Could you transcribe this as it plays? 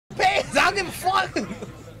don't give a fuck.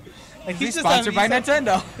 Like, He's sponsored by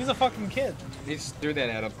Nintendo. He's a fucking kid. They just threw that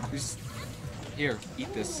at him. Here,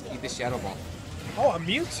 eat this Shadow Ball. Oh, a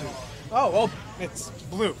Mewtwo. Oh, it's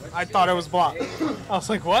blue. I thought it was black. I was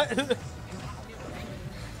like, what?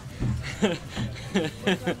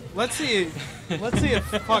 Let's see if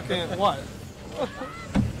fucking what?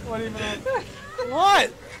 What do you mean?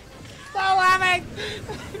 What? Stop laughing!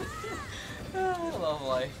 I love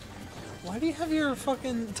life. Why do you have your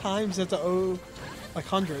fucking times at the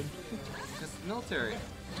like 100? Just military.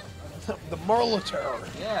 The military.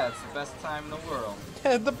 Yeah, it's the best time in the world.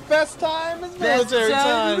 The best time is military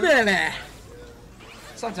time.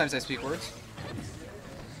 Sometimes I speak words.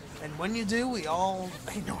 And when you do, we all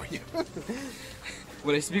ignore you.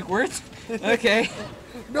 Would I speak words? Okay.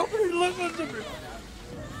 Nobody listens to me.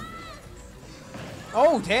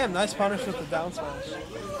 Oh, damn. Nice punish with the down smash.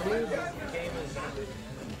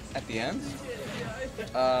 At the end?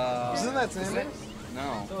 Isn't that Xander?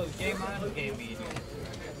 No. So is game on or game B?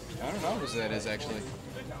 I don't know who that is, actually.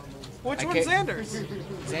 Which one's Xander's?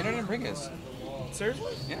 Xander didn't bring his.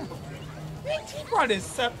 Seriously? Yeah. He brought his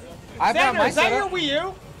set. I brought my Xander, is that your setup. Wii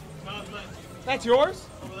U? That's yours?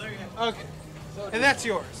 Okay. And that's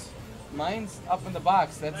yours. Mine's up in the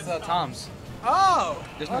box. That's Tom's. Oh!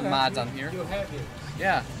 There's no mods on here. You have it.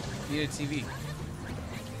 Yeah. Need a TV.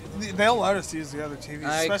 They'll let us use the other TV,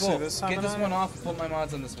 especially cool. this time Get of this night. one off and put my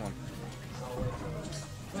mods on this one.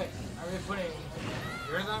 Wait, are we putting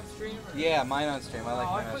yours on stream? Or? Yeah, mine on stream. I like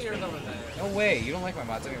Oh, I mine on put stream. yours over there. No way. You don't like my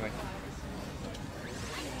mods anyway.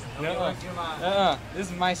 Okay, like your mom.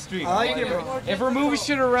 This is my stream. I like it, bro. If we're moving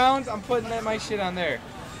shit around, I'm putting my shit on there.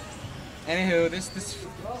 Anywho, this.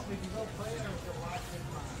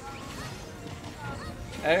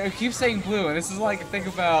 I keep saying blue, and this is like think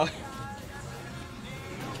about.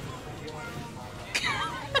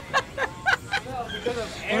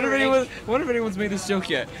 Wonder if anyone's made this joke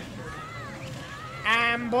yet.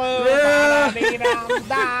 I'm blue.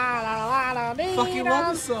 Fucking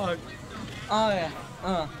love this song. Oh yeah.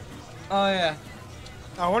 Oh yeah.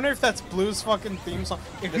 I wonder if that's Blue's fucking theme song.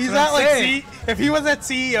 If That's he's what I'm at like saying. if he was at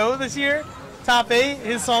CEO this year, top 8,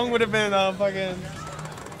 his song would have been fucking.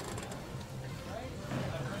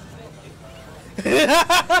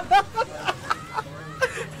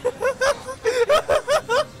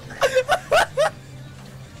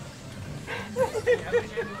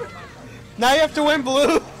 Now you have to win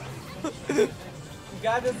Blue. You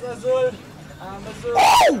got this, Azul.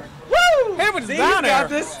 Oh! Woo! Hey, but it's See, down he's got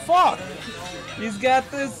there. this. Fuck. He's got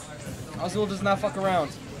this. Azul does not fuck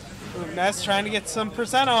around. Ooh, Ness trying to get some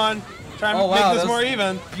percent on. Trying Oh, to make wow, this that more was-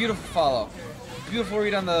 even. Beautiful follow. Beautiful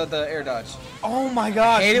read on the air dodge. Oh my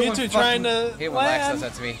gosh, Hate it when Mewtwo trying to hate when Lax land.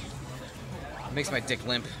 does that to me. It makes my dick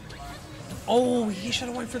limp. Oh, he should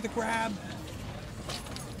have went for the grab.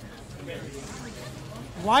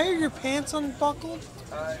 Why are your pants unbuckled?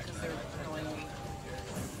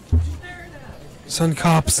 Sun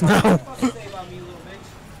cops now.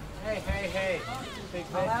 Hey. Big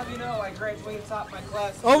I'll have you know, I graduated top my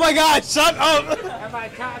class. Oh my god, shut up! And my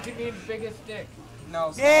cocky means biggest dick.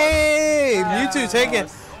 No. Yay! Mewtwo taking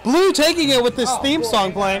it. Blue taking it with this theme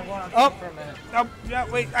song playing. Oh, For a minute. yeah,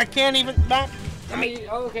 wait, I can't even. No.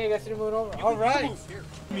 Okay, that's you moving over. All right.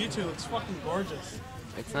 Mewtwo looks fucking gorgeous.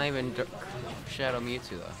 It's not even Shadow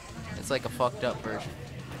Mewtwo though. It's like a fucked up version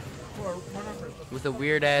Or whatever. with a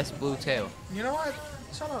weird ass blue tail. You know what?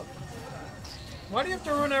 Shut up. Why do you have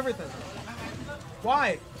to ruin everything?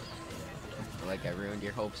 Why? Like I ruined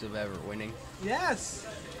your hopes of ever winning. Yes.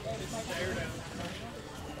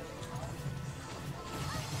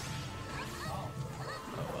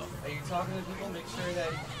 Are you talking to people? Make sure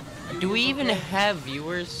that. Do we even have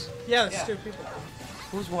viewers? Yeah, there's 2 people.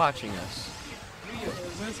 Who's watching us?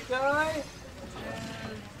 Is this guy?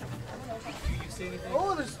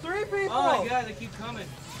 Oh, there's 3 people. Oh my god, they keep coming.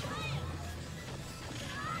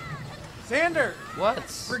 Xander,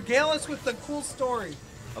 What? regale us with the cool story.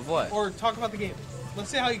 Of what? Or talk about the game. Let's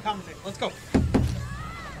see how you commentate. Let's go.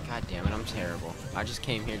 God damn it, I'm terrible. I just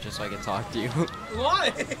came here just so I could talk to you.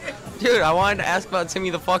 Why? Dude, I wanted to ask about Timmy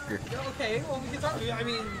the Fucker. Okay, well, we can talk. I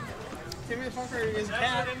mean, Timmy the Fucker is a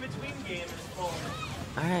cat. in-between game is full.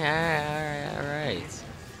 Alright.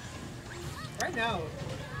 Right now,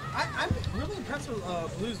 I'm really impressed with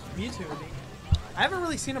Blue's Mewtwo. I haven't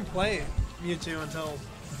really seen him play Mewtwo until,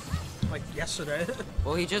 like, yesterday.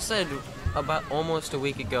 Well, he just said about almost a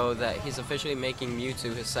week ago that he's officially making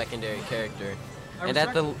Mewtwo his secondary character. And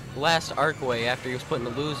at the last Arcway, after he was put in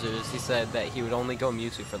the losers, he said that he would only go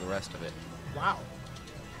Mewtwo for the rest of it. Wow.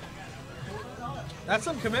 That's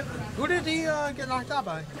some commitment. Who did he get knocked out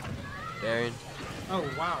by? Baron? Oh,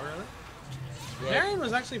 wow, really? Yeah. Marion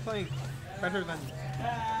was actually playing better than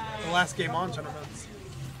the last game on tournaments.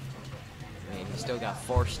 I mean, he still got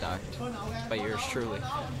 4-stocked by yours truly.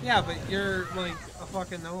 Yeah, but you're like a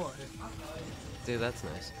fucking no. Dude, that's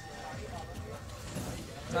nice.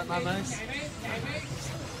 Is that not nice?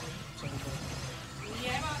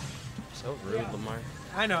 So rude, Lamar.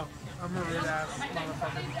 I know. I'm a rude ass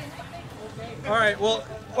motherfucker. Alright, well,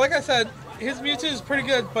 like I said, his Mewtwo is pretty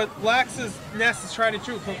good, but Lax's Nest is tried and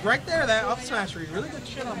true. But right there, that up smash read, really good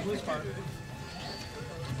shit on Blue's part.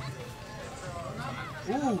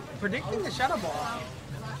 Ooh, predicting the Shadow Ball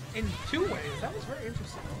in 2 ways. That was very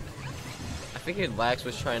interesting. I figured Lax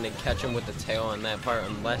was trying to catch him with the tail on that part,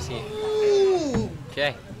 unless he. Ooh!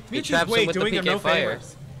 Okay. He Mewtwo's traps him with the doing him PK no Fire.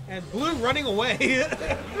 favors. And Blue running away.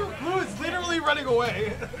 Blue is literally running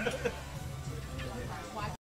away.